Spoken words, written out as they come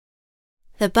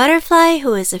The butterfly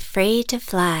who is afraid to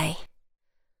fly.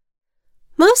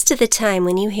 Most of the time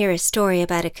when you hear a story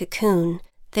about a cocoon,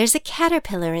 there's a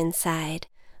caterpillar inside.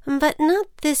 But not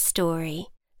this story.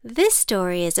 This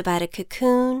story is about a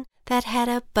cocoon that had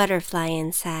a butterfly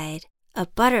inside, a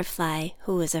butterfly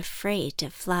who was afraid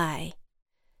to fly.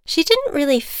 She didn't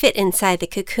really fit inside the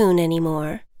cocoon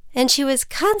anymore, and she was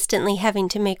constantly having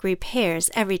to make repairs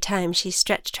every time she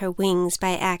stretched her wings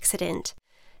by accident.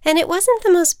 And it wasn't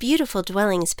the most beautiful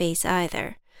dwelling space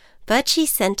either, but she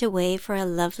sent away for a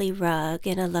lovely rug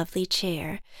and a lovely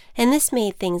chair, and this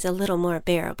made things a little more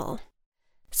bearable.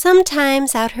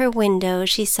 Sometimes out her window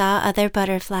she saw other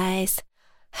butterflies.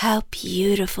 How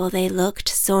beautiful they looked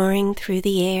soaring through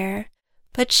the air.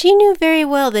 But she knew very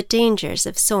well the dangers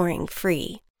of soaring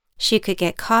free. She could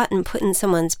get caught and put in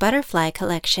someone's butterfly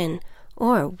collection,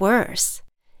 or worse.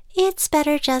 It's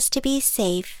better just to be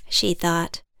safe, she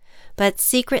thought. But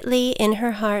secretly in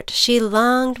her heart she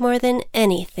longed more than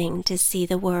anything to see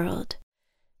the world.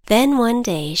 Then one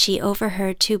day she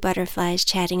overheard two butterflies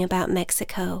chatting about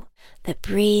Mexico. The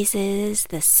breezes,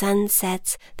 the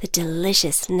sunsets, the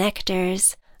delicious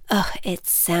nectars. Oh, it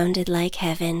sounded like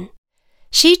heaven.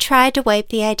 She tried to wipe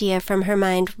the idea from her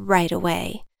mind right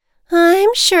away.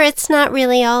 I'm sure it's not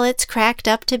really all it's cracked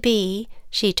up to be,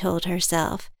 she told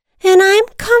herself. And I'm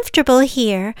comfortable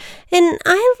here, and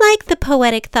I like the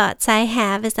poetic thoughts I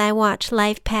have as I watch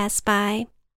life pass by.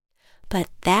 But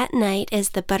that night, as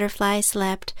the butterfly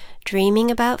slept, dreaming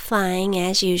about flying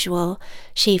as usual,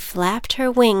 she flapped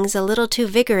her wings a little too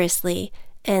vigorously,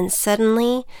 and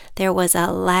suddenly there was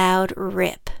a loud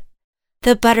rip.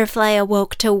 The butterfly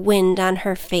awoke to wind on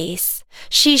her face.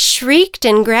 She shrieked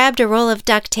and grabbed a roll of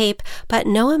duct tape, but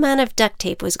no amount of duct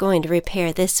tape was going to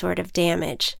repair this sort of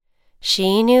damage.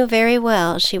 She knew very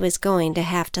well she was going to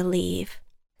have to leave.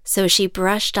 So she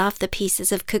brushed off the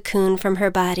pieces of cocoon from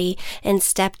her body and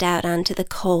stepped out onto the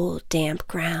cold, damp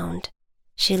ground.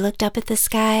 She looked up at the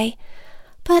sky,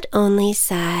 but only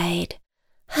sighed.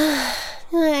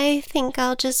 I think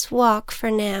I'll just walk for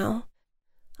now.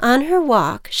 On her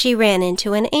walk, she ran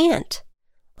into an ant.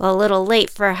 A little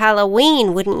late for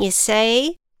Halloween, wouldn't you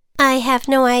say? I have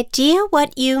no idea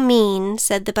what you mean,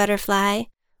 said the butterfly.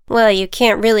 Well, you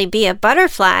can't really be a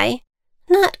butterfly.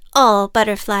 Not all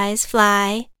butterflies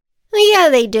fly. Yeah,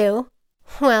 they do.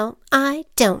 Well, I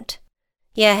don't.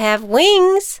 You have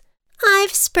wings.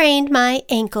 I've sprained my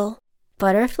ankle.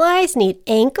 Butterflies need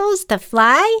ankles to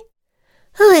fly?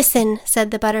 Listen,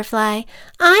 said the butterfly.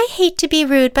 I hate to be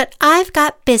rude, but I've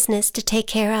got business to take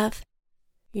care of.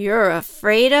 You're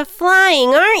afraid of flying,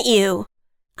 aren't you?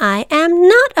 I am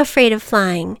not afraid of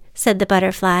flying, said the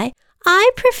butterfly.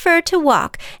 I prefer to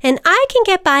walk, and I can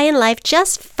get by in life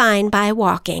just fine by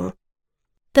walking.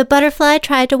 The butterfly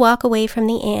tried to walk away from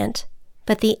the ant,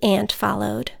 but the ant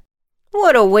followed.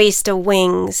 What a waste of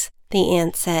wings, the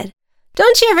ant said.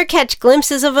 Don't you ever catch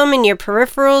glimpses of them in your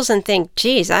peripherals and think,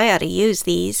 geez, I ought to use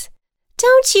these?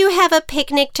 Don't you have a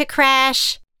picnic to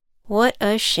crash? What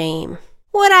a shame.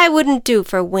 What I wouldn't do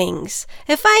for wings.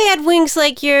 If I had wings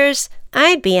like yours,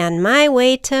 I'd be on my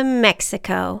way to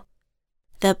Mexico.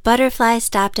 The butterfly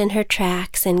stopped in her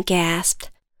tracks and gasped.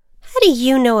 How do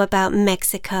you know about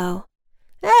Mexico?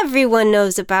 Everyone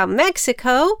knows about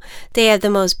Mexico. They have the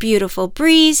most beautiful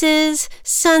breezes,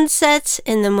 sunsets,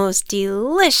 and the most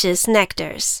delicious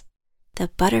nectars. The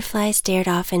butterfly stared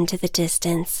off into the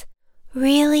distance.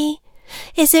 Really?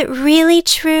 Is it really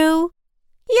true?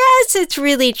 Yes, it's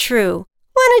really true.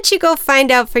 Why don't you go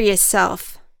find out for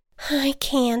yourself? I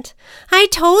can't. I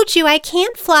told you I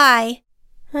can't fly.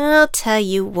 I'll tell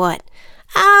you what.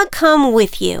 I'll come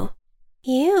with you.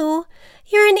 You?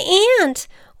 You're an ant.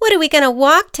 What, are we going to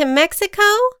walk to Mexico?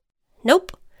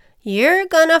 Nope. You're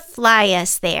going to fly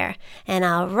us there, and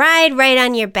I'll ride right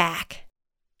on your back.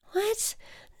 What?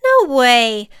 No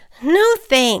way. No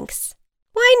thanks.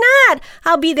 Why not?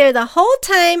 I'll be there the whole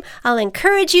time. I'll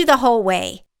encourage you the whole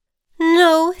way.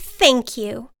 No, thank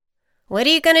you. What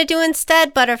are you going to do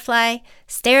instead, butterfly?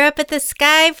 Stare up at the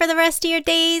sky for the rest of your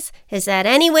days? Is that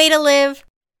any way to live?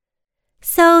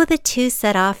 So the two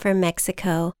set off for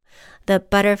Mexico. The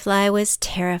butterfly was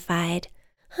terrified.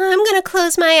 I'm going to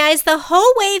close my eyes the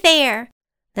whole way there.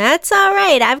 That's all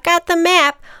right. I've got the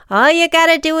map. All you got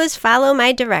to do is follow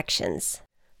my directions.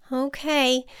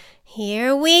 Okay,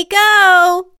 here we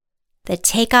go. The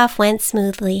takeoff went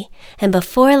smoothly, and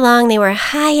before long they were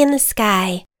high in the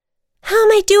sky. How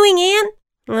am I doing, Ant?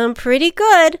 I'm pretty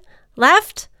good.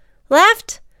 Left,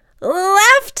 left,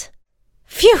 left.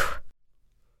 Phew!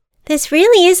 This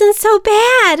really isn't so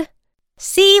bad.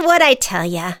 See what I tell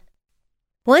ya.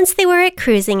 Once they were at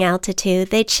cruising altitude,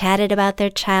 they chatted about their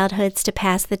childhoods to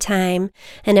pass the time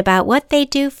and about what they'd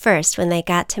do first when they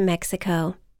got to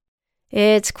Mexico.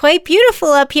 "It's quite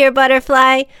beautiful up here,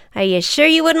 Butterfly. Are you sure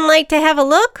you wouldn't like to have a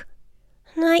look?"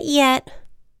 "Not yet."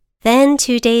 Then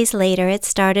 2 days later it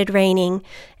started raining,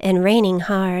 and raining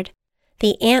hard.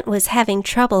 The ant was having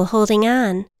trouble holding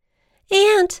on.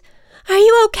 "Ant, are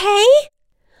you okay?"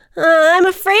 I'm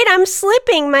afraid I'm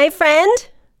slipping, my friend."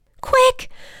 "Quick,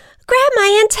 grab my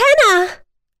antenna."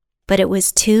 But it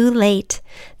was too late.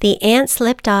 The ant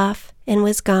slipped off and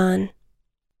was gone.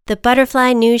 The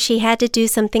butterfly knew she had to do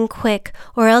something quick,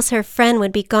 or else her friend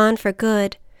would be gone for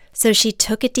good. So she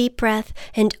took a deep breath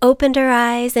and opened her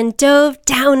eyes and dove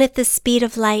down at the speed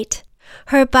of light.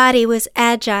 Her body was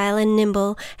agile and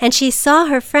nimble, and she saw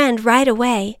her friend right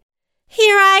away.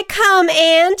 "Here I come,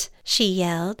 Ant," she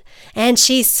yelled, and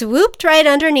she swooped right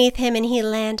underneath him, and he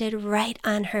landed right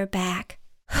on her back.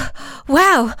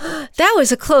 "Wow, that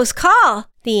was a close call,"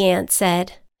 the ant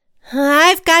said.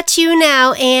 "I've got you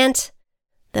now, Ant."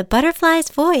 The butterfly's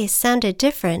voice sounded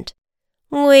different.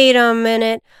 "Wait a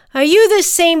minute. Are you the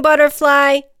same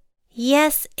butterfly?"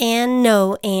 "Yes and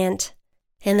no, Ant."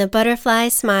 And the butterfly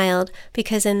smiled,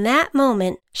 because in that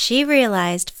moment she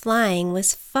realized flying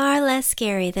was far less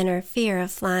scary than her fear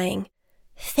of flying.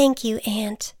 "Thank you,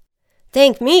 Ant."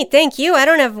 "Thank me, thank you. I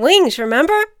don't have wings,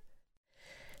 remember?"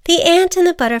 The ant and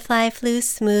the butterfly flew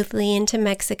smoothly into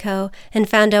Mexico and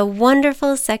found a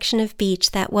wonderful section of beach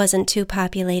that wasn't too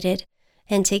populated.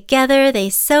 And together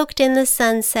they soaked in the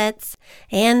sunsets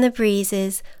and the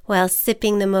breezes while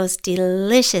sipping the most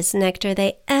delicious nectar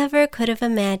they ever could have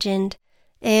imagined.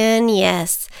 And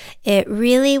yes, it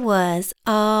really was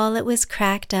all it was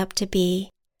cracked up to be.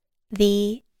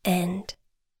 The end.